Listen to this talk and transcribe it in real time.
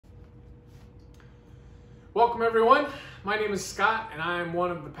Welcome everyone. My name is Scott and I'm one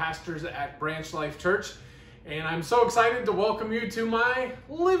of the pastors at Branch Life Church, and I'm so excited to welcome you to my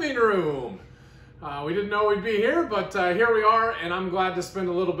living room. We didn't know we'd be here, but here we are, and I'm glad to spend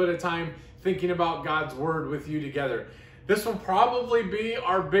a little bit of time thinking about God's Word with you together. This will probably be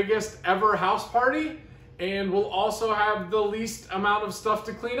our biggest ever house party, and we'll also have the least amount of stuff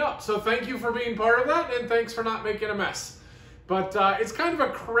to clean up. So thank you for being part of that, and thanks for not making a mess. But it's kind of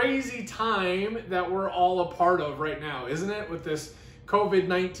a crazy time that we're all a part of right now, isn't it? With this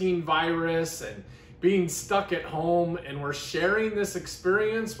COVID-19 virus and being stuck at home, and we're sharing this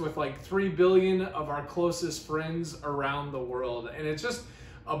experience with like 3 billion of our closest friends around the world. And it's just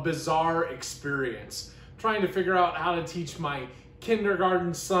a bizarre experience. I'm trying to figure out how to teach my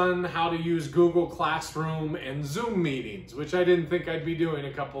kindergarten son how to use Google Classroom and Zoom meetings, which I didn't think I'd be doing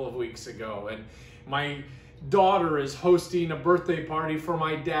a couple of weeks ago. And my daughter is hosting a birthday party for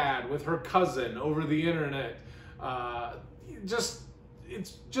my dad with her cousin over the internet.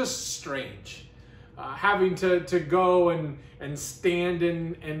 It's just strange. Having to go and stand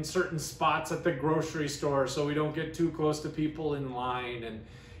in certain spots at the grocery store so we don't get too close to people in line,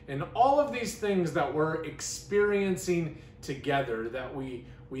 and all of these things that we're experiencing together that we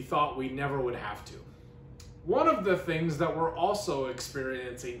thought we never would have to. One of the things that we're also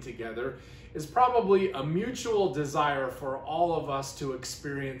experiencing together is probably a mutual desire for all of us to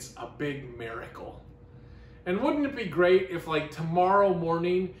experience a big miracle. And wouldn't it be great if, like, tomorrow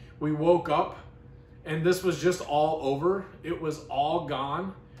morning we woke up and this was just all over? It was all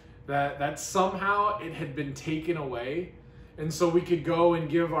gone, that somehow it had been taken away, and so we could go and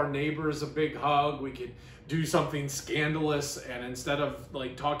give our neighbors a big hug. We could do something scandalous, and instead of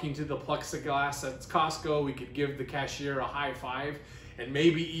like talking to the plexiglass at Costco, we could give the cashier a high five and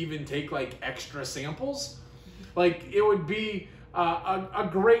maybe even take like extra samples. Like, it would be a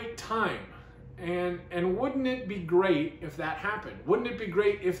great time. And wouldn't it be great if that happened? Wouldn't it be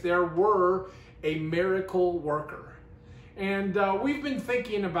great if there were a miracle worker? And we've been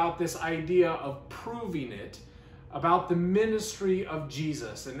thinking about this idea of proving it, about the ministry of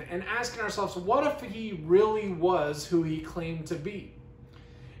Jesus, and asking ourselves, what if he really was who he claimed to be?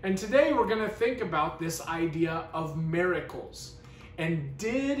 And today we're going to think about this idea of miracles. And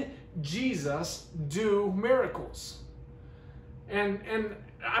did Jesus do miracles? And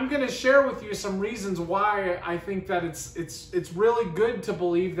I'm going to share with you some reasons why I think that it's really good to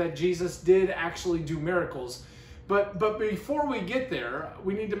believe that Jesus did actually do miracles. But before we get there,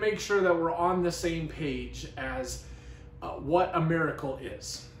 we need to make sure that we're on the same page as what a miracle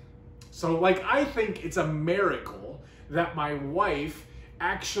is. So, like, I think it's a miracle that my wife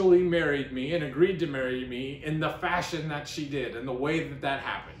actually married me and agreed to marry me in the fashion that she did and the way that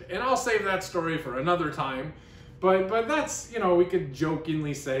happened. And I'll save that story for another time. But that's, we could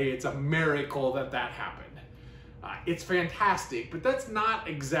jokingly say it's a miracle that happened. It's fantastic, but that's not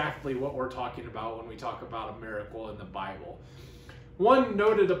exactly what we're talking about when we talk about a miracle in the Bible. One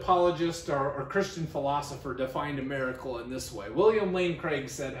noted apologist or Christian philosopher defined a miracle in this way. William Lane Craig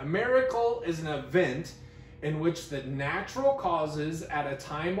said, "A miracle is an event in which the natural causes at a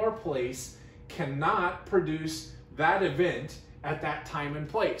time or place cannot produce that event at that time and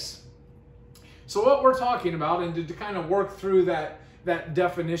place." So what we're talking about, and to kind of work through that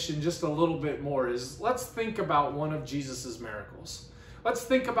definition just a little bit more, is let's think about one of Jesus's miracles. Let's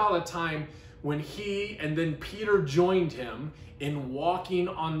think about a time when he and then Peter joined him in walking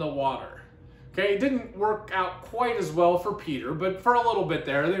on the water. Okay, it didn't work out quite as well for Peter, but for a little bit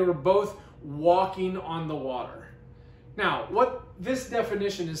there, they were both walking on the water. Now, what this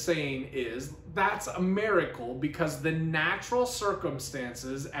definition is saying is that's a miracle because the natural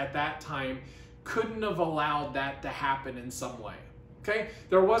circumstances at that time couldn't have allowed that to happen in some way. Okay?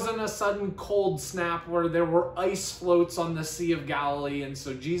 There wasn't a sudden cold snap where there were ice floats on the Sea of Galilee, and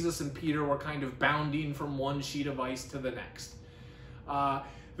so Jesus and Peter were kind of bounding from one sheet of ice to the next.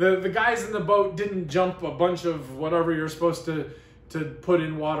 The guys in the boat didn't jump a bunch of whatever you're supposed to put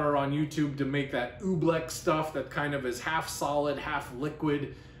in water on YouTube to make that oobleck stuff that kind of is half solid, half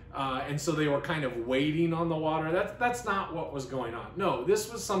liquid, and so they were kind of waiting on the water. That's not what was going on. No,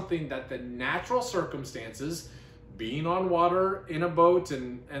 this was something that the natural circumstances, being on water in a boat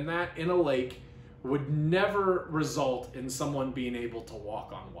and that in a lake, would never result in someone being able to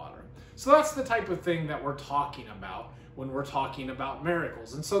walk on water. So that's the type of thing that we're talking about when we're talking about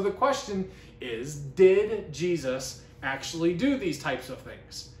miracles. And so the question is, did Jesus actually do these types of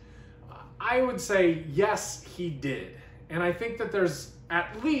things? I would say yes, he did. And I think that there's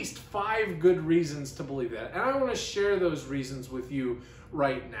at least 5 good reasons to believe that. And I want to share those reasons with you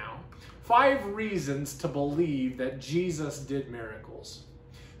right now. 5 reasons to believe that Jesus did miracles.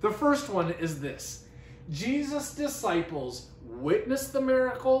 The first one is this: Jesus' disciples witnessed the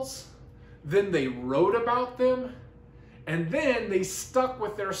miracles, then they wrote about them, and then they stuck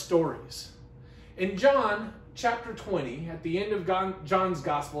with their stories. In John chapter 20, at the end of John's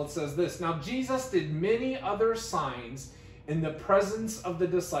gospel, it says this: "Now Jesus did many other signs in the presence of the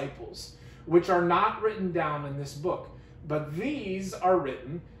disciples, which are not written down in this book. But these are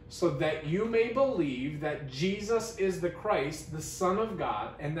written so that you may believe that Jesus is the Christ, the Son of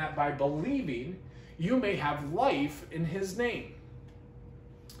God, and that by believing you may have life in his name."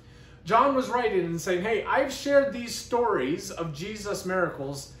 John was writing and saying, hey, I've shared these stories of Jesus'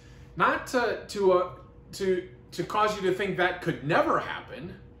 miracles not to cause you to think that could never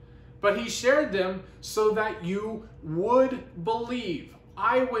happen, but he shared them so that you would believe.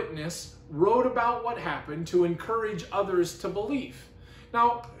 Eyewitness wrote about what happened to encourage others to believe.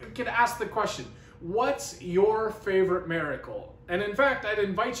 Now, you could ask the question, what's your favorite miracle? And in fact, I'd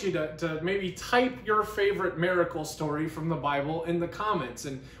invite you to maybe type your favorite miracle story from the Bible in the comments.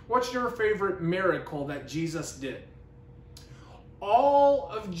 And what's your favorite miracle that Jesus did? All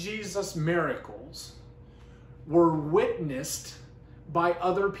of Jesus' miracles were witnessed by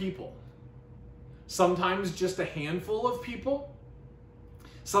other people. Sometimes just a handful of people,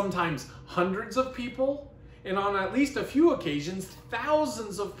 sometimes hundreds of people, and on at least a few occasions,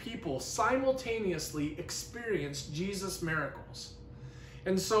 thousands of people simultaneously experienced Jesus' miracles.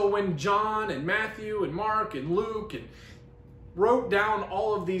 And so when John and Matthew and Mark and Luke wrote down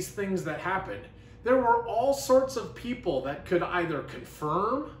all of these things that happened, there were all sorts of people that could either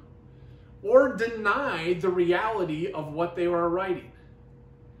confirm or deny the reality of what they were writing.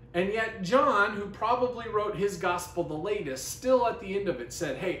 And yet John, who probably wrote his gospel the latest, still at the end of it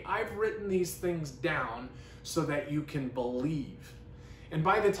said, hey, I've written these things down so that you can believe. And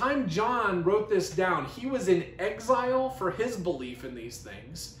by the time John wrote this down, he was in exile for his belief in these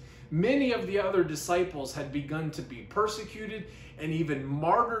things. Many of the other disciples had begun to be persecuted and even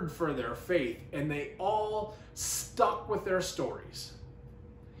martyred for their faith, and they all stuck with their stories,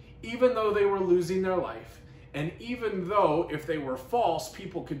 even though they were losing their life. And even though if they were false,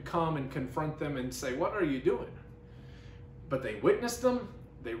 people could come and confront them and say, what are you doing? But they witnessed them,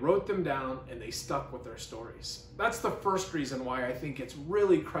 they wrote them down, and they stuck with their stories. That's the first reason why I think it's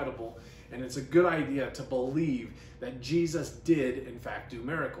really credible and it's a good idea to believe that Jesus did, in fact, do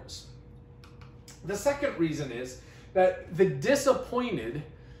miracles. The second reason is that the disappointed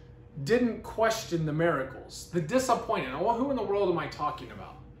didn't question the miracles. The disappointed. Well, who in the world am I talking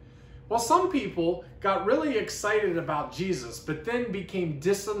about? Well, some people got really excited about Jesus, but then became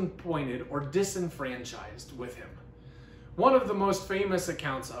disappointed or disenfranchised with him. One of the most famous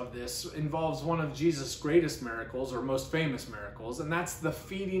accounts of this involves one of Jesus' greatest miracles, or most famous miracles, and that's the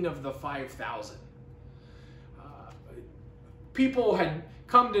feeding of the 5,000. People had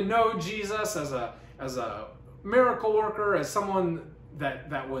come to know Jesus as a miracle worker, as someone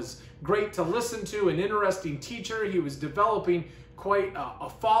that was great to listen to, an interesting teacher. He was developing quite a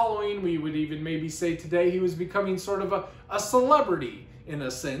following. We would even maybe say today he was becoming sort of a celebrity in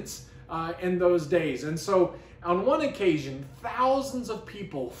a sense in those days. And so on one occasion, thousands of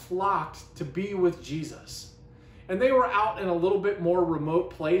people flocked to be with Jesus. And they were out in a little bit more remote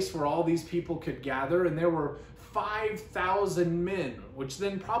place where all these people could gather, and there were 5,000 men, which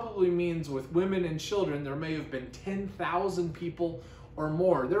then probably means with women and children, there may have been 10,000 people or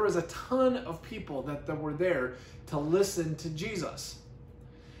more. There was a ton of people that were there to listen to Jesus.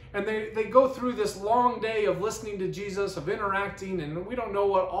 And they go through this long day of listening to Jesus, of interacting, and we don't know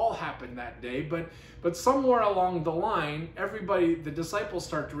what all happened that day, but somewhere along the line, the disciples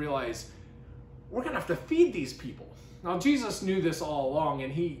start to realize, we're going to have to feed these people. Now, Jesus knew this all along,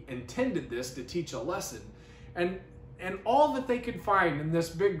 and he intended this to teach a lesson. And all that they could find in this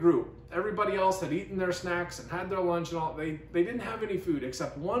big group, everybody else had eaten their snacks and had their lunch and all, they didn't have any food,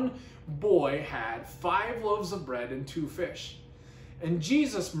 except one boy had 5 loaves of bread and 2 fish. And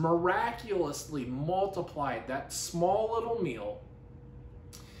Jesus miraculously multiplied that small little meal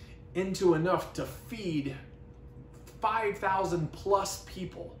into enough to feed 5,000 plus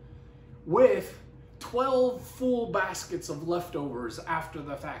people with 12 full baskets of leftovers after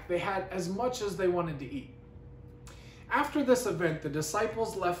the fact. They had as much as they wanted to eat. After this event, the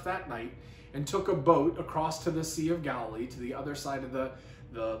disciples left that night and took a boat across to the Sea of Galilee, to the other side of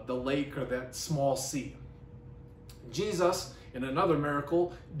the lake, or that small sea. Jesus, in another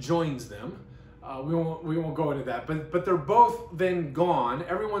miracle, joins them. We won't go into that, but they're both then gone.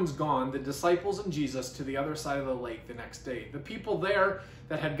 Everyone's gone, the disciples and Jesus, to the other side of the lake the next day. The people there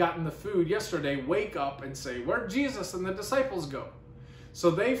that had gotten the food yesterday wake up and say, where'd Jesus and the disciples go? So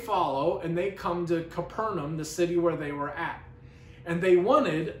they follow and they come to Capernaum, the city where they were at. And they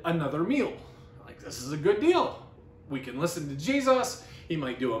wanted another meal. Like, this is a good deal. We can listen to Jesus. He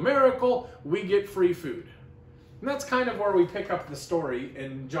might do a miracle. We get free food. And that's kind of where we pick up the story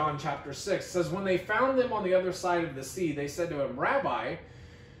in John chapter 6. It says, when they found him on the other side of the sea, they said to him, Rabbi,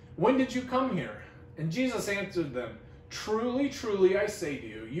 when did you come here? And Jesus answered them, truly, truly, I say to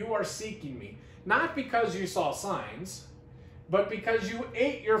you, you are seeking me, not because you saw signs, but because you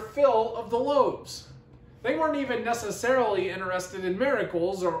ate your fill of the loaves. They weren't even necessarily interested in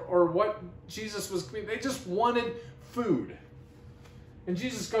miracles or what Jesus was, they just wanted food. And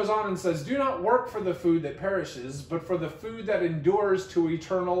Jesus goes on and says, do not work for the food that perishes, but for the food that endures to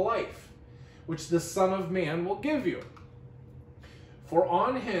eternal life, which the Son of Man will give you. For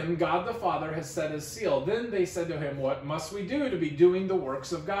on him God the Father has set his seal. Then they said to him, what must we do to be doing the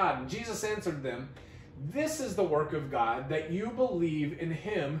works of God? And Jesus answered them, this is the work of God, that you believe in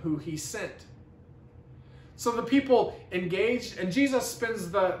him who he sent. So the people engaged, and Jesus spends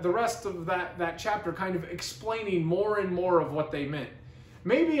the rest of that chapter kind of explaining more and more of what they meant.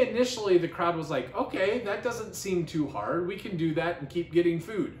 Maybe initially the crowd was like, okay, that doesn't seem too hard. We can do that and keep getting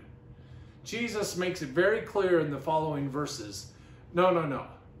food. Jesus makes it very clear in the following verses. No.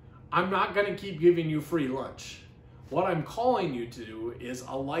 I'm not going to keep giving you free lunch. What I'm calling you to do is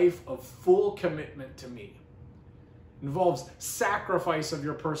a life of full commitment to me. It involves sacrifice of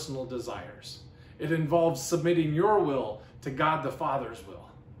your personal desires. It involves submitting your will to God the Father's will.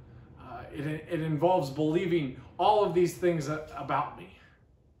 It involves believing all of these things about me.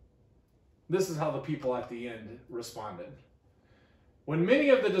 This is how the people at the end responded. When many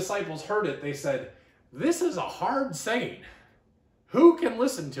of the disciples heard it, they said, this is a hard saying. Who can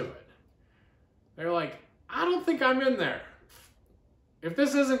listen to it? They're like, I don't think I'm in there. If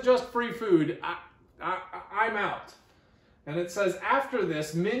this isn't just free food, I'm out. And it says, after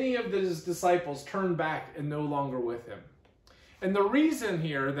this, many of his disciples turned back and no longer with him. And the reason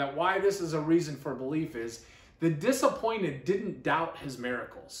here that why this is a reason for belief is the disappointed didn't doubt his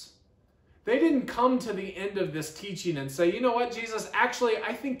miracles. They didn't come to the end of this teaching and say, you know what, Jesus, actually,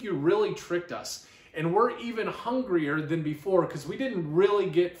 I think you really tricked us. And we're even hungrier than before because we didn't really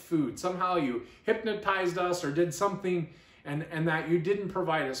get food. Somehow you hypnotized us or did something and that you didn't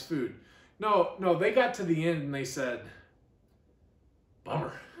provide us food. No, they got to the end and they said,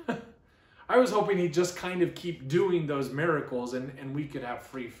 bummer. I was hoping he'd just kind of keep doing those miracles and we could have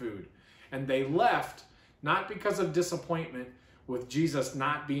free food. And they left, not because of disappointment with Jesus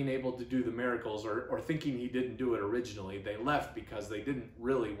not being able to do the miracles or thinking he didn't do it originally. They left because they didn't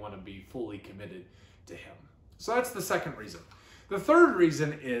really want to be fully committed to him. So that's the second reason. The third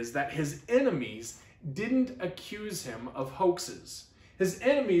reason is that his enemies didn't accuse him of hoaxes. His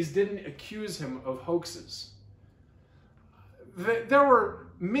enemies didn't accuse him of hoaxes. There were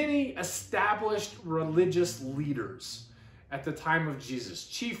many established religious leaders at the time of Jesus,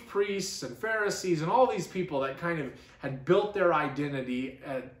 chief priests and Pharisees and all these people that kind of had built their identity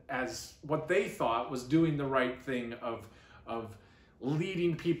as what they thought was doing the right thing of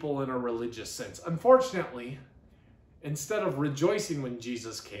leading people in a religious sense. Unfortunately, instead of rejoicing when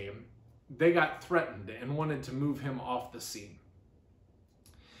Jesus came, they got threatened and wanted to move him off the scene.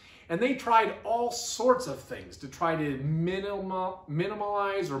 And they tried all sorts of things to try to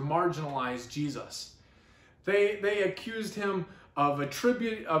minimize or marginalize Jesus. They accused him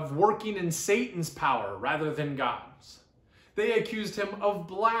of working in Satan's power rather than God's. They accused him of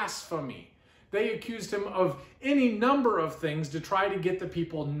blasphemy. They accused him of any number of things to try to get the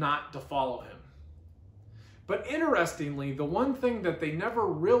people not to follow him. But interestingly, the one thing that they never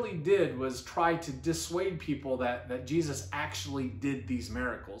really did was try to dissuade people that Jesus actually did these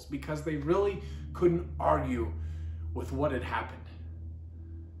miracles, because they really couldn't argue with what had happened.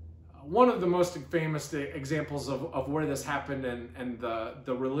 One of the most famous examples of where this happened and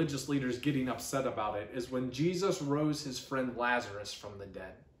the religious leaders getting upset about it is when Jesus rose his friend Lazarus from the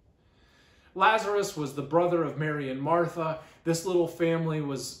dead. Lazarus was the brother of Mary and Martha. This little family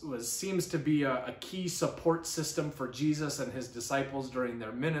seems to be a key support system for Jesus and his disciples during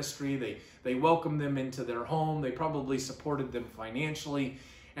their ministry. They welcomed them into their home. They probably supported them financially.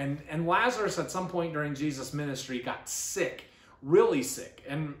 And Lazarus at some point during Jesus' ministry got sick, really sick.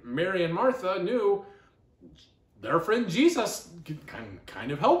 And Mary and Martha knew their friend Jesus could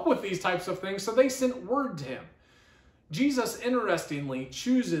kind of help with these types of things, so they sent word to him. Jesus, interestingly,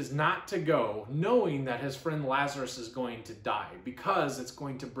 chooses not to go, knowing that his friend Lazarus is going to die, because it's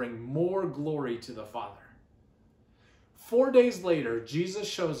going to bring more glory to the Father. 4 days later, Jesus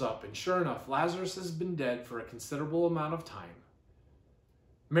shows up, and sure enough, Lazarus has been dead for a considerable amount of time.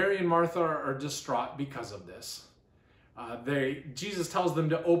 Mary and Martha are distraught because of this. Jesus tells them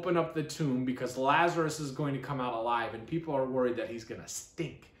to open up the tomb because Lazarus is going to come out alive, and people are worried that he's going to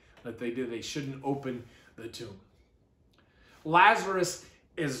stink that they shouldn't open the tomb. Lazarus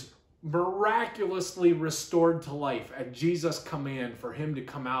is miraculously restored to life at Jesus' command for him to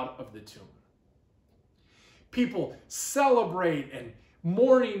come out of the tomb. People celebrate, and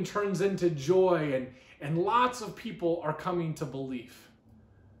mourning turns into joy, and lots of people are coming to belief.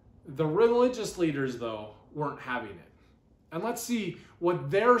 The religious leaders, though, weren't having it. And let's see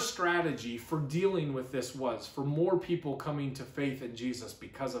what their strategy for dealing with this was, for more people coming to faith in Jesus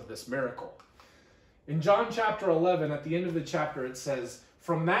because of this miracle. In John chapter 11, at the end of the chapter, it says,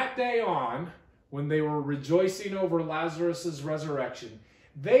 "From that day on, when they were rejoicing over Lazarus' resurrection,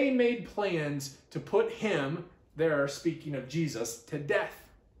 they made plans to put him," there speaking of Jesus, "to death."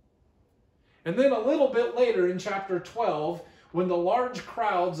 And then a little bit later in chapter 12, when the large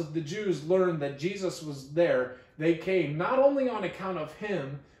crowds of the Jews learned that Jesus was there, they came not only on account of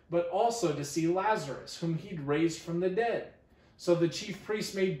him, but also to see Lazarus, whom he'd raised from the dead. So the chief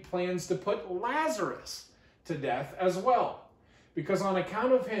priests made plans to put Lazarus to death as well, because on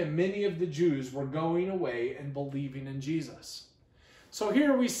account of him, many of the Jews were going away and believing in Jesus. So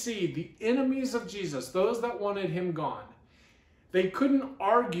here we see the enemies of Jesus, those that wanted him gone. They couldn't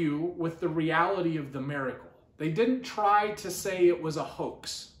argue with the reality of the miracle. They didn't try to say it was a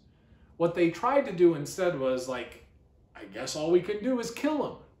hoax. What they tried to do instead was like, I guess all we can do is kill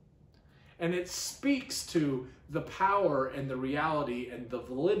him. And it speaks to the power and the reality and the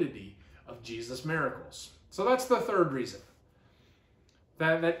validity of Jesus' miracles. So that's the third reason,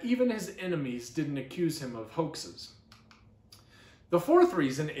 that even his enemies didn't accuse him of hoaxes. The fourth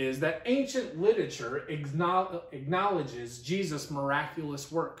reason is that ancient literature acknowledges Jesus'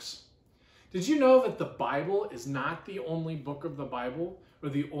 miraculous works. Did you know that the Bible is not the only book of the Bible or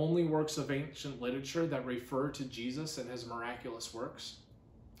the only works of ancient literature that refer to Jesus and his miraculous works?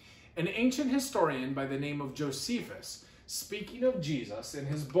 An ancient historian by the name of Josephus, speaking of Jesus in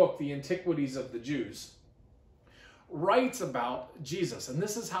his book, The Antiquities of the Jews, writes about Jesus, and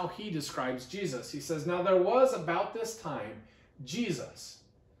this is how he describes Jesus. He says, "Now there was about this time Jesus,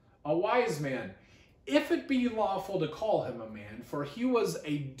 a wise man, if it be lawful to call him a man, for he was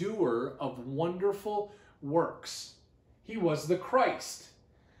a doer of wonderful works. He was the Christ."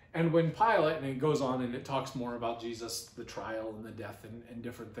 And when Pilate, and it goes on and it talks more about Jesus, the trial and the death and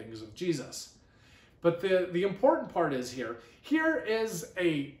different things of Jesus. But the important part is here is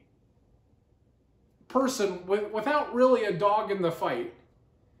a person without really a dog in the fight,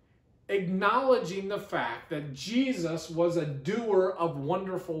 acknowledging the fact that Jesus was a doer of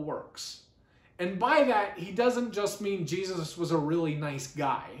wonderful works. And by that, he doesn't just mean Jesus was a really nice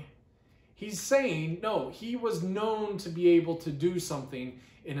guy. He's saying, no, he was known to be able to do something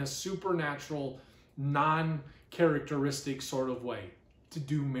in a supernatural, non-characteristic sort of way, to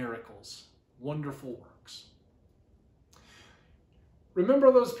do miracles, wonderful works.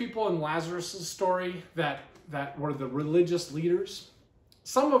 Remember those people in Lazarus' story that were the religious leaders?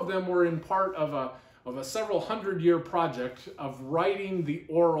 Some of them were in part of a several hundred-year project of writing the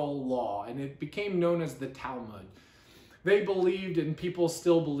oral law, and it became known as the Talmud. They believed, and people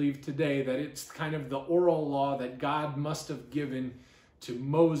still believe today, that it's kind of the oral law that God must have given to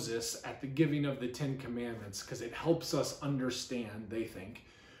Moses at the giving of the Ten Commandments, because it helps us understand, they think,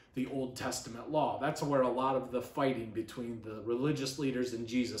 the Old Testament law. That's where a lot of the fighting between the religious leaders and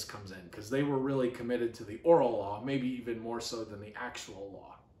Jesus comes in, because they were really committed to the oral law, maybe even more so than the actual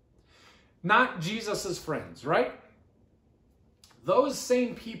law. Not Jesus's friends, right? Those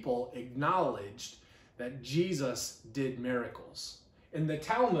same people acknowledged that Jesus did miracles. In the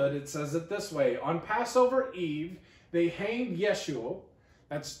Talmud, it says it this way: on Passover Eve, they hanged Yeshua,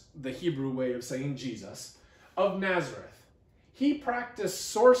 that's the Hebrew way of saying Jesus, of Nazareth. He practiced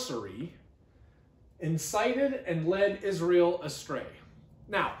sorcery, incited and led Israel astray.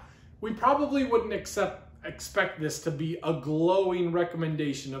 Now, we probably wouldn't expect this to be a glowing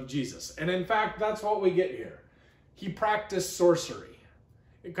recommendation of Jesus. And in fact, that's what we get here. He practiced sorcery.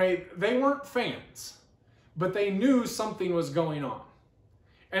 Okay, they weren't fans, but they knew something was going on.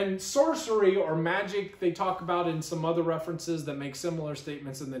 And sorcery or magic, they talk about in some other references that make similar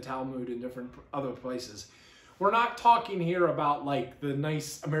statements in the Talmud and different other places. We're not talking here about like the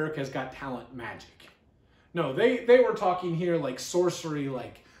nice America's Got Talent magic. No, they were talking here like sorcery,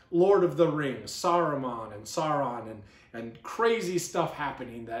 like Lord of the Rings, Saruman and Sauron, and crazy stuff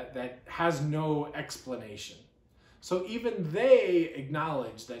happening that has no explanation. So even they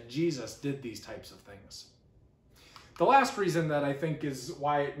acknowledge that Jesus did these types of things. The last reason that I think is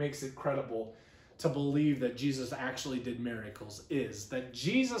why it makes it credible to believe that Jesus actually did miracles is that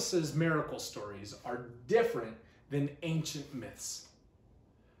Jesus's miracle stories are different than ancient myths.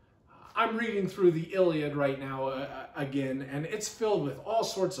 I'm reading through the Iliad right now again, and it's filled with all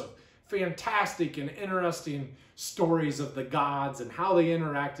sorts of fantastic and interesting stories of the gods and how they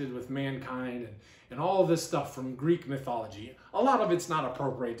interacted with mankind and all of this stuff from Greek mythology. A lot of it's not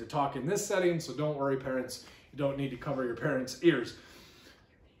appropriate to talk in this setting, so don't worry, parents. You don't need to cover your parents' ears.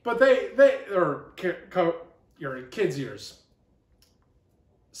 But your kids' ears.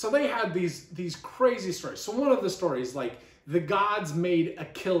 So they had these crazy stories. So one of the stories, like, the gods made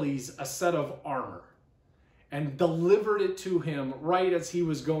Achilles a set of armor and delivered it to him right as he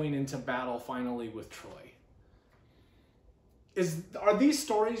was going into battle finally with Troy. Are these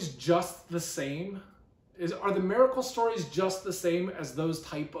stories just the same? Are the miracle stories just the same as those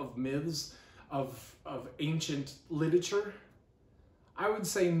type of myths of ancient literature? I would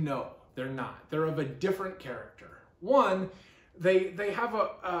say no, they're not. They're of a different character. One, they have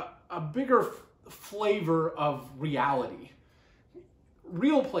a bigger flavor of reality.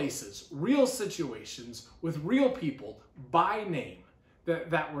 Real places, real situations with real people by name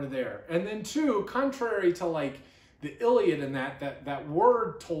that were there. And then two, contrary to like the Iliad and that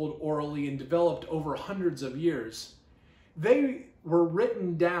were told orally and developed over hundreds of years, they were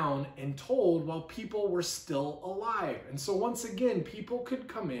written down and told while people were still alive. And so once again, people could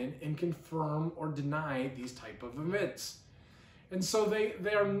come in and confirm or deny these type of events. And so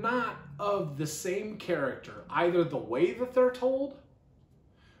they are not of the same character, either the way that they're told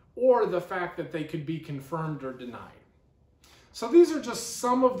or the fact that they could be confirmed or denied. So these are just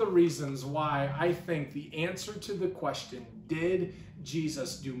some of the reasons why I think the answer to the question, did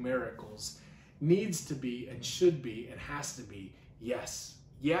Jesus do miracles, needs to be and should be and has to be yes.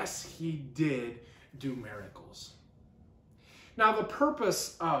 Yes, he did do miracles. Now, the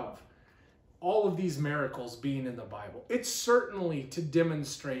purpose of all of these miracles being in the Bible, it's certainly to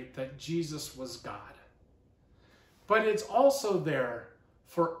demonstrate that Jesus was God. But it's also there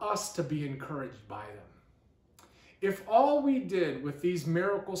for us to be encouraged by them. If all we did with these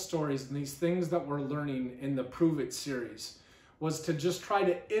miracle stories and these things that we're learning in the Prove It series was to just try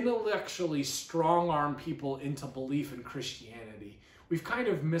to intellectually strong-arm people into belief in Christianity, we've kind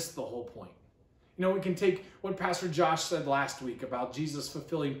of missed the whole point. You know, we can take what Pastor Josh said last week about Jesus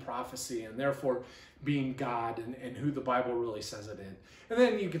fulfilling prophecy and therefore being God and who the Bible really says it in. And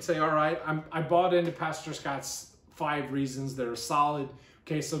then you could say, all right, I bought into Pastor Scott's 5 reasons that are solid.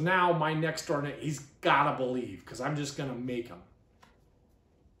 Okay, so now my next door neighbor, he's got to believe because I'm just going to make him.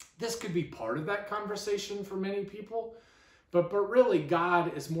 This could be part of that conversation for many people, but really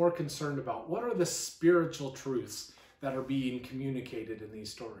God is more concerned about what are the spiritual truths that are being communicated in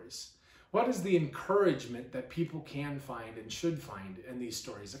these stories. What is the encouragement that people can find and should find in these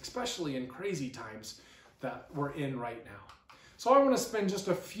stories, especially in crazy times that we're in right now? So I want to spend just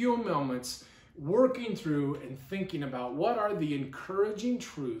a few moments working through and thinking about what are the encouraging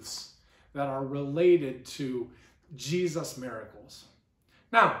truths that are related to Jesus' miracles.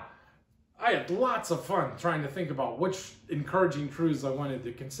 Now, I had lots of fun trying to think about which encouraging truths I wanted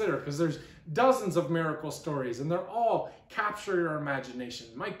to consider because there's dozens of miracle stories and they're all capturing our imagination.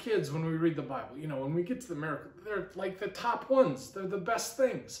 My kids, when we read the Bible, you know, when we get to the miracle, they're like the top ones. They're the best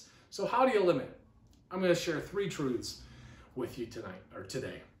things. So how do you limit it? I'm going to share 3 truths with you tonight or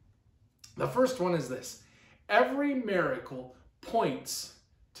today. The first one is this. Every miracle points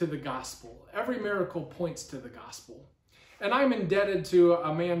to the gospel. Every miracle points to the gospel. And I'm indebted to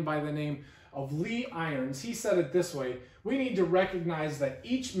a man by the name of Lee Irons. He said it this way: we need to recognize that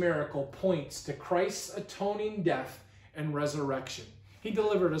each miracle points to Christ's atoning death and resurrection. He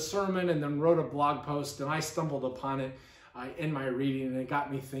delivered a sermon and then wrote a blog post, and I stumbled upon it in my reading, and it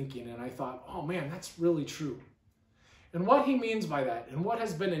got me thinking, and I thought, oh man, that's really true. And what he means by that, and what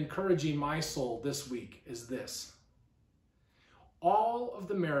has been encouraging my soul this week, is this. All of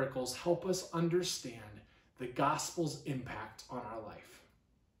the miracles help us understand the gospel's impact on our life.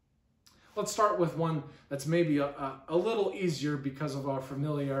 Let's start with one that's maybe a little easier because of our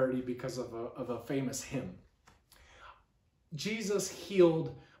familiarity, because of a famous hymn. Jesus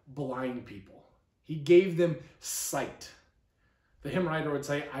healed blind people. He gave them sight. The hymn writer would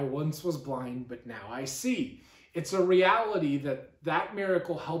say, I once was blind, but now I see. It's a reality that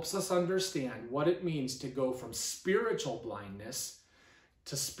miracle helps us understand what it means to go from spiritual blindness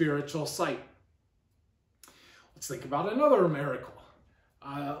to spiritual sight. Let's think about another miracle.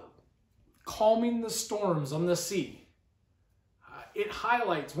 Calming the storms on the sea. It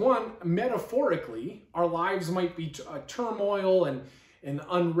highlights, one, metaphorically, our lives might be turmoil and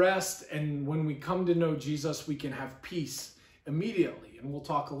unrest, and when we come to know Jesus, we can have peace immediately, and we'll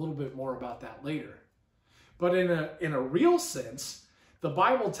talk a little bit more about that later. But in a real sense, the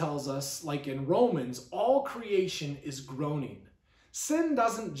Bible tells us, like in Romans, all creation is groaning. Sin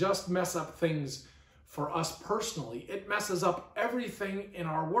doesn't just mess up things for us personally, it messes up everything in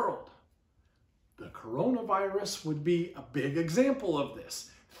our world. The coronavirus would be a big example of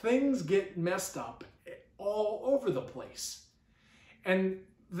this. Things get messed up all over the place. And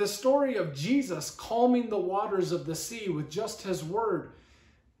the story of Jesus calming the waters of the sea with just his word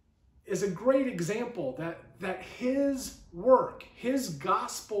is a great example that his work, his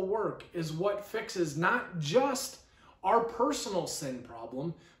gospel work, is what fixes not just our personal sin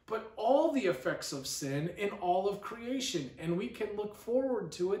problem, but all the effects of sin in all of creation. And we can look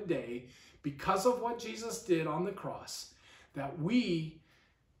forward to a day, because of what Jesus did on the cross, that we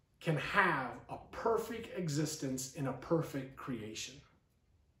can have a perfect existence in a perfect creation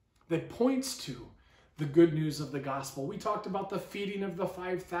that points to the good news of the gospel. We talked about the feeding of the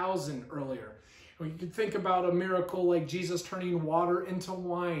 5,000 earlier. You could think about a miracle like Jesus turning water into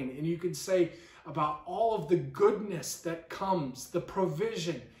wine, and you could say about all of the goodness that comes, the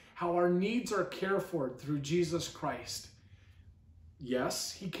provision, how our needs are cared for through Jesus Christ.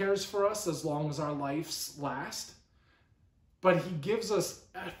 Yes, he cares for us as long as our lives last, but he gives us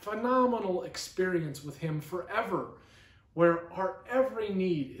a phenomenal experience with him forever, where our every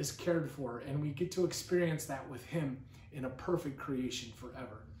need is cared for, and we get to experience that with him in a perfect creation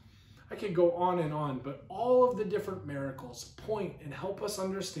forever. I could go on, but all of the different miracles point and help us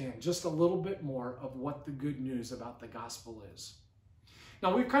understand just a little bit more of what the good news about the gospel is.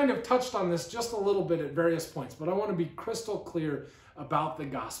 Now, we've kind of touched on this just a little bit at various points, but I want to be crystal clear about the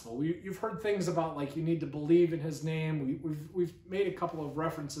gospel. You've heard things about, like, you need to believe in his name. We've made a couple of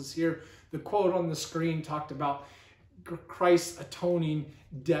references here. The quote on the screen talked about Christ's atoning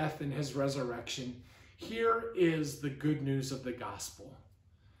death and his resurrection. Here is the good news of the gospel.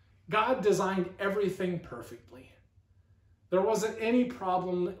 God designed everything perfectly. There wasn't any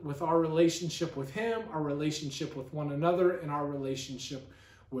problem with our relationship with him, our relationship with one another, and our relationship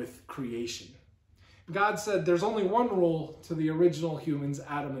with creation. God said there's only one rule to the original humans,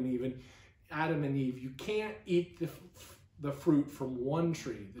 Adam and Eve. You can't eat the fruit from one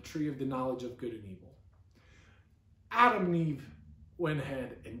tree, the tree of the knowledge of good and evil. Adam and Eve went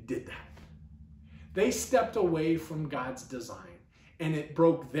ahead and did that. They stepped away from God's design, and it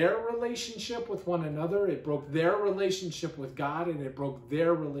broke their relationship with one another, it broke their relationship with God, and it broke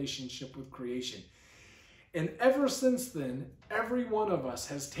their relationship with creation. And ever since then, every one of us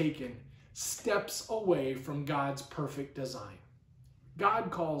has taken steps away from God's perfect design.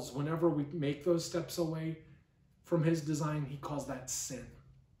 God calls, whenever we make those steps away from his design, he calls that sin.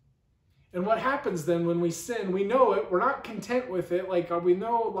 And what happens then when we sin, we know it, we're not content with it, like we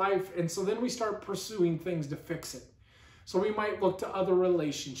know life, and so then we start pursuing things to fix it. So we might look to other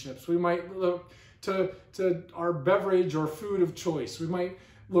relationships. We might look to our beverage or food of choice. We might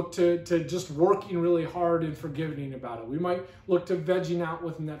look to just working really hard and forgiving about it. We might look to vegging out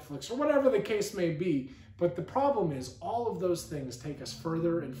with Netflix or whatever the case may be. But the problem is all of those things take us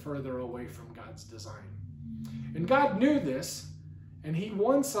further and further away from God's design. And God knew this, and he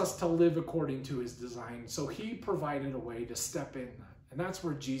wants us to live according to his design. So he provided a way to step in. And that's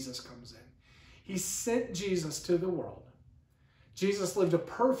where Jesus comes in. He sent Jesus to the world. Jesus lived a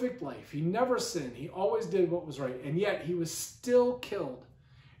perfect life. He never sinned. He always did what was right. And yet he was still killed.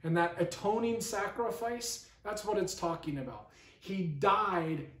 And that atoning sacrifice, that's what it's talking about. He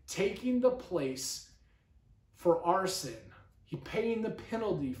died taking the place for our sin. He paying the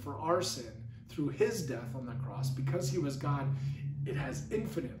penalty for our sin through his death on the cross. Because he was God, it has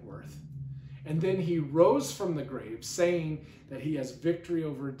infinite worth. And then he rose from the grave, saying that he has victory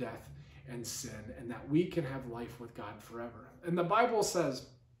over death and sin, and that we can have life with God forever. And the Bible says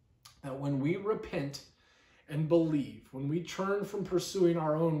that when we repent and believe, when we turn from pursuing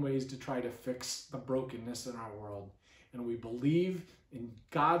our own ways to try to fix the brokenness in our world, and we believe in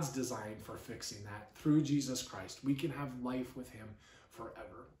God's design for fixing that through Jesus Christ, we can have life with him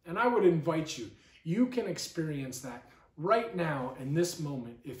forever. And I would invite you, you can experience that right now in this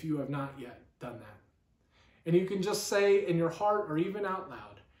moment if you have not yet done that. And you can just say in your heart or even out loud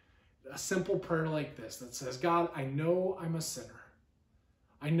a simple prayer like this that says, God, I know I'm a sinner.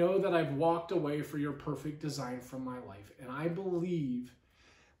 I know that I've walked away from your perfect design from my life, and I believe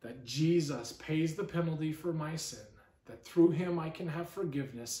that Jesus pays the penalty for my sin, that through him I can have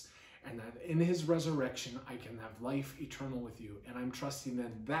forgiveness, and that in his resurrection I can have life eternal with you. And I'm trusting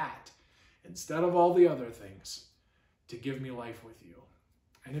in that instead of all the other things to give me life with you.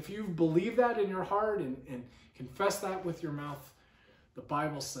 And if you believe that in your heart and confess that with your mouth, the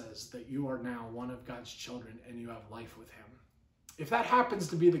Bible says that you are now one of God's children and you have life with him. If that happens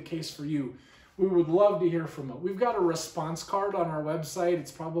to be the case for you, we would love to hear from you. We've got a response card on our website.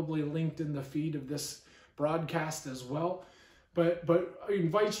 It's probably linked in the feed of this broadcast as well. But I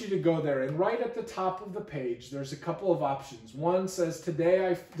invite you to go there, and right at the top of the page, there's a couple of options. One says, today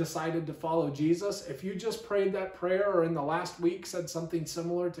I decided to follow Jesus. If you just prayed that prayer or in the last week said something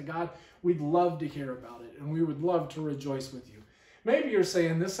similar to God, we'd love to hear about it, and we would love to rejoice with you. Maybe you're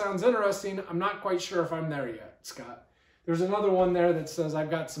saying, this sounds interesting. I'm not quite sure if I'm there yet, Scott. There's another one there that says,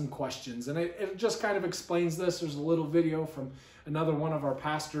 I've got some questions, and it just kind of explains this. There's a little video from another one of our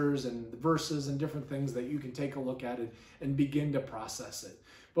pastors and the verses and different things that you can take a look at it and begin to process it.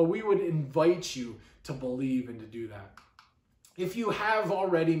 But we would invite you to believe and to do that. If you have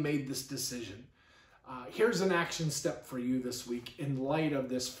already made this decision, here's an action step for you this week in light of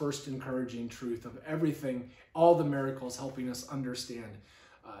this first encouraging truth of everything, all the miracles helping us understand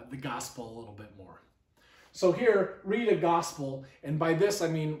the gospel a little bit more. So here, read a gospel, and by this I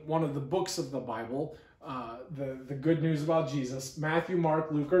mean one of the books of the Bible, the good news about Jesus, Matthew,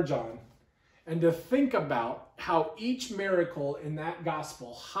 Mark, Luke, or John, and to think about how each miracle in that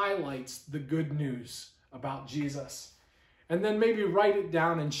gospel highlights the good news about Jesus. And then maybe write it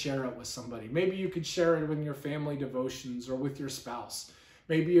down and share it with somebody. Maybe you could share it in your family devotions or with your spouse.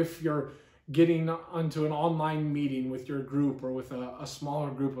 Maybe if you're getting onto an online meeting with your group or with a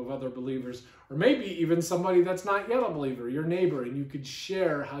smaller group of other believers, or maybe even somebody that's not yet a believer, your neighbor, and you could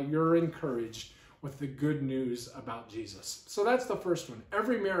share how you're encouraged with the good news about Jesus. So that's the first one.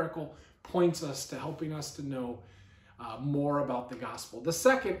 Every miracle points us to helping us to know more about the gospel. The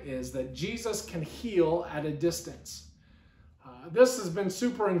second is that Jesus can heal at a distance. This has been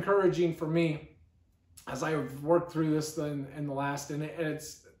super encouraging for me as I have worked through this in the last, and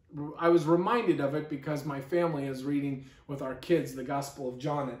I was reminded of it because my family is reading with our kids the Gospel of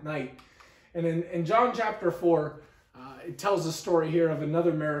John at night. And in John chapter 4, it tells a story here of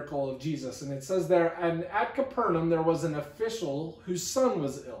another miracle of Jesus. And it says there, and at Capernaum there was an official whose son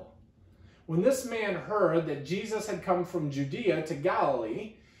was ill. When this man heard that Jesus had come from Judea to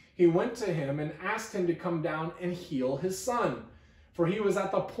Galilee, he went to him and asked him to come down and heal his son, for he was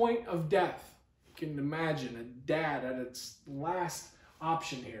at the point of death. You can imagine a dad at its last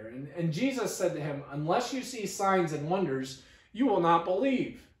option here. And Jesus said to him, unless you see signs and wonders, you will not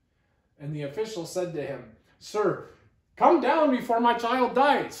believe. And the official said to him, sir, come down before my child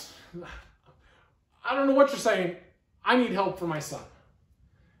dies. I don't know what you're saying. I need help for my son.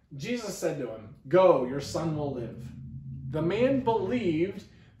 Jesus said to him, go, your son will live. The man believed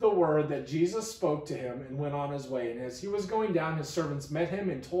the word that Jesus spoke to him and went on his way. And as he was going down, his servants met him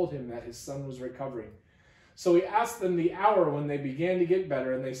and told him that his son was recovering. So he asked them the hour when they began to get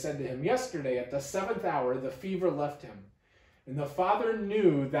better, and they said to him, yesterday at the 7th hour, the fever left him. And the father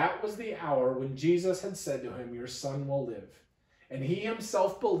knew that was the hour when Jesus had said to him, your son will live. And he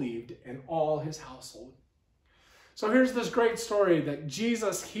himself believed, and all his household. So here's this great story that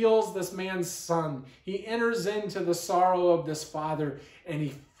Jesus heals this man's son. He enters into the sorrow of this father, and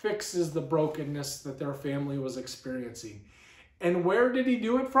he fixes the brokenness that their family was experiencing. And where did he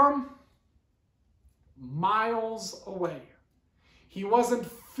do it from? Miles away. He wasn't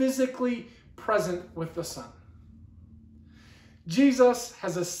physically present with the son. Jesus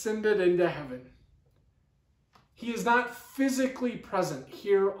has ascended into heaven. He is not physically present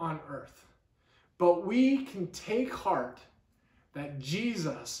here on earth, but we can take heart that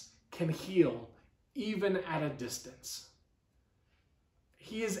Jesus can heal even at a distance.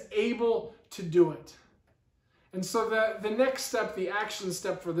 He is able to do it. And so the next step, the action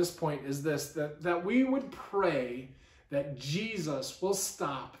step for this point is this, that we would pray that Jesus will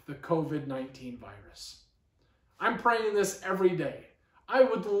stop the COVID-19 virus. I'm praying this every day. I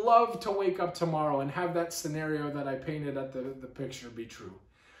would love to wake up tomorrow and have that scenario that I painted at the picture be true.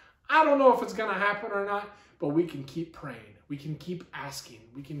 I don't know if it's going to happen or not, but we can keep praying. We can keep asking.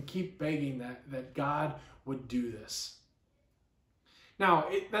 We can keep begging that God would do this. Now,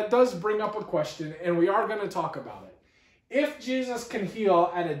 that does bring up a question, and we are going to talk about it. If Jesus can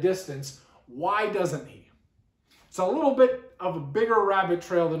heal at a distance, why doesn't he? It's a little bit of a bigger rabbit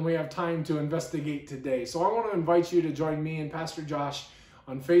trail than we have time to investigate today. So I want to invite you to join me and Pastor Josh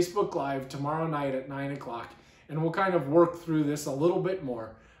on Facebook Live tomorrow night at 9 o'clock, and we'll kind of work through this a little bit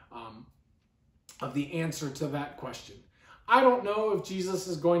more of the answer to that question. I don't know if Jesus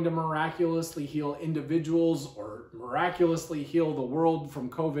is going to miraculously heal individuals or miraculously heal the world from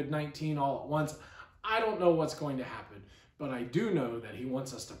COVID-19 all at once. I don't know what's going to happen, but I do know that he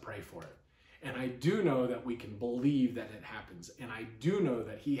wants us to pray for it. And I do know that we can believe that it happens. And I do know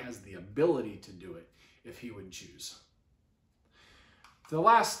that he has the ability to do it if he would choose. The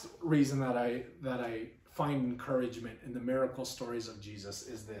last reason that I find encouragement in the miracle stories of Jesus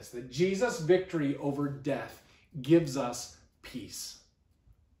is this, that Jesus' victory over death gives us peace.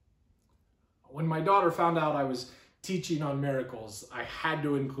 When my daughter found out I was teaching on miracles, I had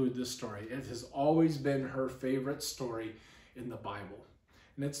to include this story. It has always been her favorite story in the Bible.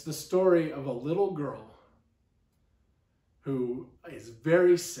 And it's the story of a little girl who is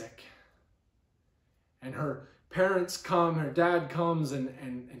very sick. And her parents come, her dad comes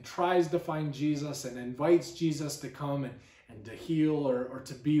and tries to find Jesus and invites Jesus to come and to heal or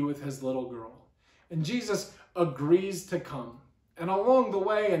to be with his little girl. And Jesus agrees to come. And along the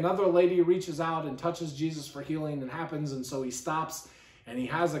way, another lady reaches out and touches Jesus for healing and happens. And so he stops and he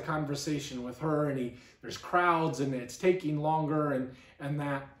has a conversation with her, and there's crowds and it's taking longer and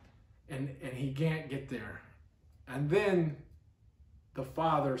he can't get there. And then the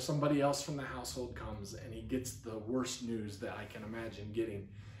father, somebody else from the household, comes and he gets the worst news that I can imagine getting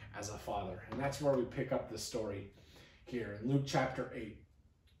as a father. And that's where we pick up the story here in Luke chapter 8. It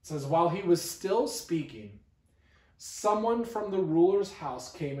says, while he was still speaking, someone from the ruler's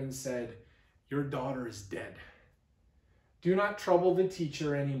house came and said, your daughter is dead. Do not trouble the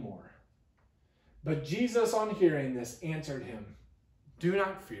teacher anymore. But Jesus, on hearing this, answered him, do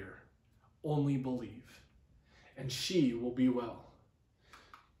not fear, only believe, and she will be well.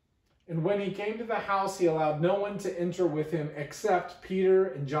 And when he came to the house, he allowed no one to enter with him except Peter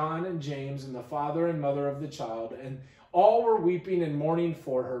and John and James and the father and mother of the child. And all were weeping and mourning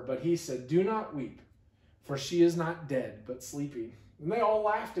for her. But he said, do not weep, for she is not dead, but sleeping. And they all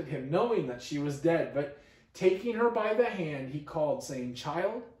laughed at him, knowing that she was dead. But taking her by the hand, he called, saying,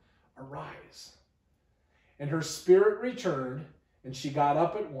 child, arise. And her spirit returned, and she got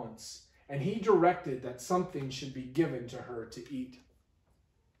up at once. And he directed that something should be given to her to eat.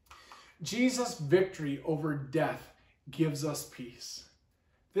 Jesus' victory over death gives us peace.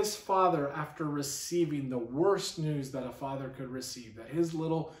 This father, after receiving the worst news that a father could receive, that his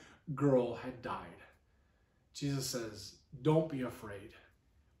little girl had died, Jesus says, don't be afraid,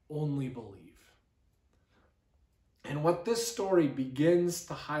 only believe. And what this story begins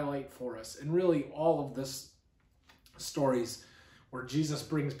to highlight for us, and really all of this stories where Jesus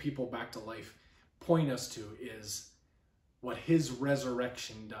brings people back to life, point us to is what his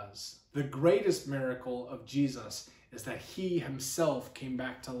resurrection does. The greatest miracle of Jesus is that he himself came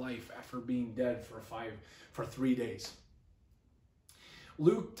back to life after being dead for 3 days.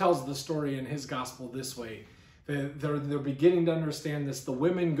 Luke tells the story in his gospel this way. They're beginning to understand this. The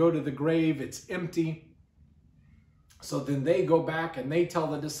women go to the grave, it's empty. So then they go back and they tell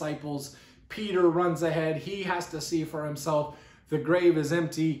the disciples. Peter runs ahead. He has to see for himself. The grave is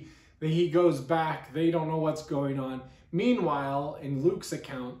empty. He goes back. They don't know what's going on. Meanwhile, in Luke's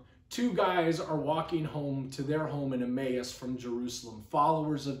account, 2 guys are walking home to their home in Emmaus from Jerusalem,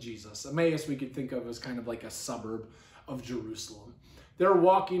 followers of Jesus. Emmaus we could think of as kind of like a suburb of Jerusalem. They're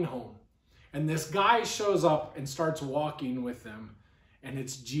walking home, and this guy shows up and starts walking with them, and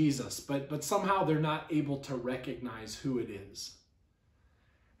it's Jesus, but somehow they're not able to recognize who it is.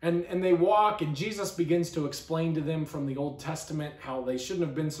 And they walk, and Jesus begins to explain to them from the Old Testament how they shouldn't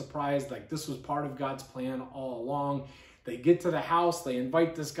have been surprised, like this was part of God's plan all along. They get to the house, they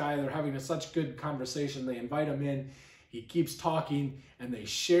invite this guy, they're having such good conversation, they invite him in, he keeps talking, and they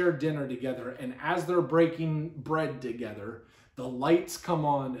share dinner together. And as they're breaking bread together, the lights come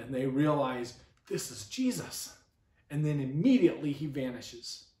on, and they realize, this is Jesus. And then immediately he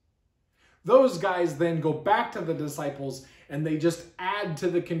vanishes. Those guys then go back to the disciples, and they just add to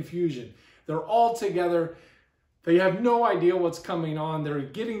the confusion. They're all together. They have no idea what's coming on. They're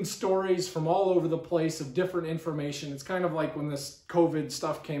getting stories from all over the place of different information. It's kind of like when this COVID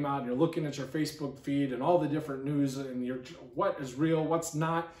stuff came out, and you're looking at your Facebook feed and all the different news, and you're, what is real, what's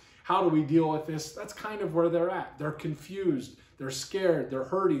not, how do we deal with this? That's kind of where they're at. They're confused. They're scared. They're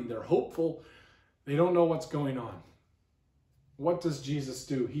hurting. They're hopeful. They don't know what's going on. What does Jesus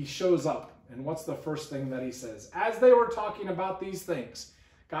do? He shows up, and what's the first thing that he says? As they were talking about these things,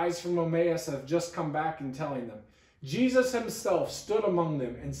 guys from Emmaus have just come back and telling them, Jesus himself stood among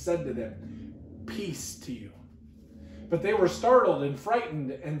them and said to them, peace to you. But they were startled and frightened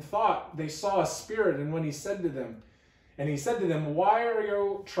and thought they saw a spirit. And when he said to them, why are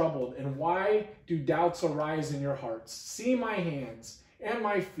you troubled, and why do doubts arise in your hearts? See my hands and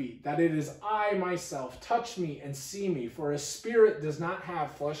my feet, that it is I myself. Touch me and see me, for a spirit does not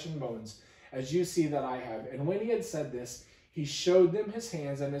have flesh and bones, as you see that I have. And when he had said this, he showed them his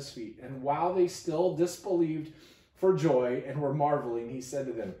hands and his feet. And while they still disbelieved for joy and were marveling, he said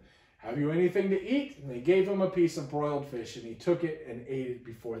to them, have you anything to eat? And they gave him a piece of broiled fish, and he took it and ate it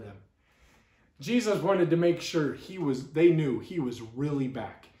before them. Jesus wanted to make sure they knew he was really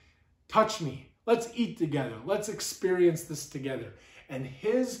back. Touch me. Let's eat together. Let's experience this together. And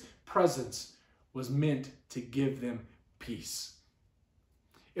his presence was meant to give them peace.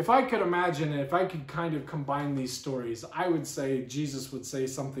 If I could imagine, if I could kind of combine these stories, I would say Jesus would say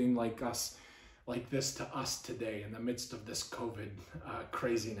something like this to us today in the midst of this COVID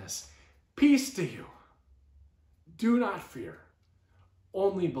craziness. Peace to you. Do not fear.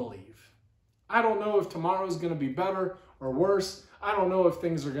 Only believe. I don't know if tomorrow is going to be better or worse. I don't know if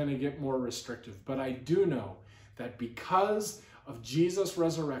things are going to get more restrictive, but I do know that because of Jesus'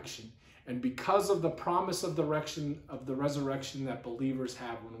 resurrection and because of the promise of the resurrection that believers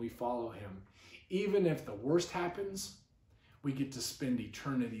have when we follow him, even if the worst happens, we get to spend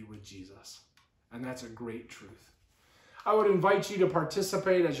eternity with Jesus. And that's a great truth. I would invite you to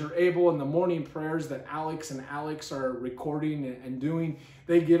participate as you're able in the morning prayers that Alex and Alex are recording and doing.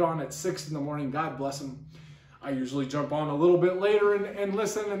 They get on at 6 in the morning. God bless them. I usually jump on a little bit later and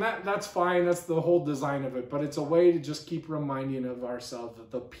listen, and that's fine. That's the whole design of it. But it's a way to just keep reminding of ourselves of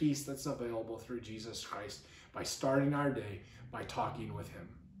the peace that's available through Jesus Christ by starting our day by talking with him.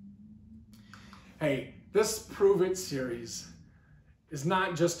 Hey, this Prove It series is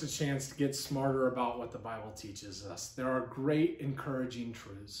not just a chance to get smarter about what the Bible teaches us. There are great encouraging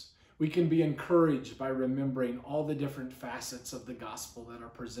truths. We can be encouraged by remembering all the different facets of the gospel that are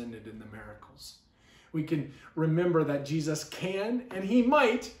presented in the miracles. We can remember that Jesus can and he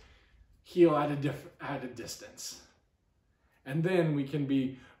might heal at a distance. And then we can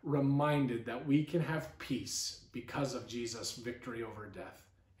be reminded that we can have peace because of Jesus' victory over death.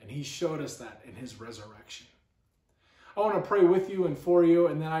 And he showed us that in his resurrection. I want to pray with you and for you,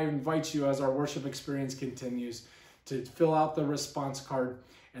 and then I invite you as our worship experience continues to fill out the response card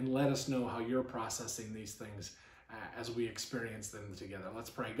and let us know how you're processing these things as we experience them together. Let's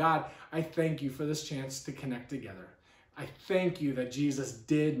pray. God, I thank you for this chance to connect together. I thank you that Jesus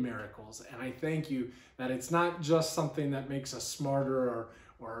did miracles, and I thank you that it's not just something that makes us smarter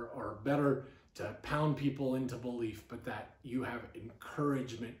or better to pound people into belief, but that you have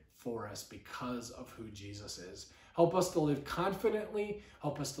encouragement for us because of who Jesus is. Help us to live confidently.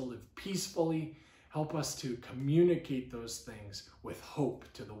 Help us to live peacefully. Help us to communicate those things with hope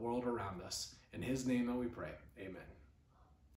to the world around us. In his name that we pray.